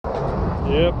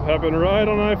Yep, happened right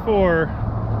on I-4.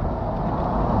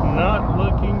 Not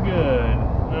looking good.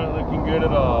 Not looking good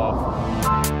at all.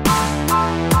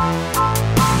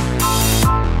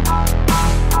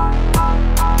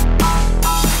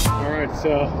 Alright,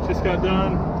 so just got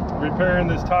done repairing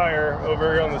this tire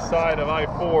over here on the side of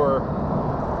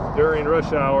I-4 during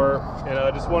rush hour, and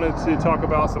I just wanted to talk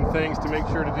about some things to make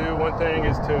sure to do. One thing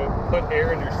is to put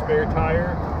air in your spare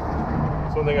tire.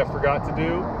 It's one thing I forgot to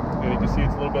do, and you can see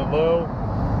it's a little bit low.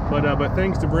 But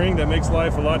things to bring that makes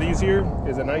life a lot easier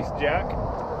is a nice jack,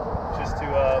 just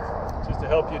to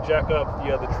help you jack up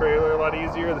the trailer a lot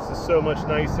easier. This is so much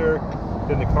nicer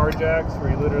than the car jacks,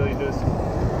 where you literally just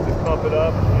pump it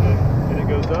up and it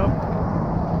goes up.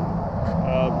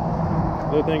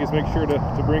 The other thing is make sure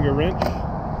to bring a wrench,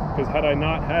 because had I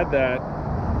not had that,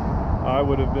 I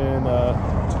would have been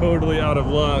totally out of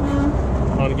luck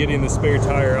on getting the spare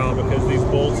tire out, because these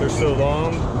bolts are so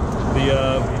long.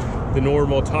 The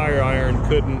normal tire iron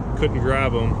couldn't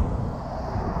grab them.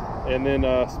 And then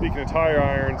speaking of tire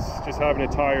irons, just having a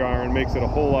tire iron makes it a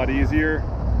whole lot easier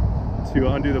to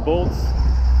undo the bolts.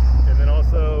 And then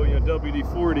also, you know,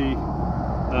 WD-40.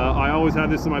 I always have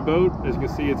this in my boat. As you can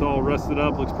see, it's all rusted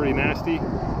up, looks pretty nasty.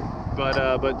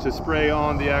 But to spray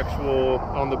on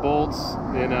the bolts,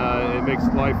 and it makes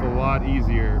life a lot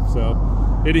easier. So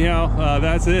anyhow,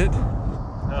 that's it.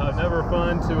 Never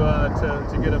fun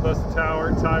to get a busted tire,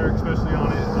 especially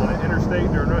on an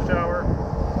interstate during rush hour.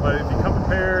 But if you come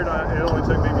prepared, it only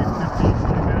took maybe 15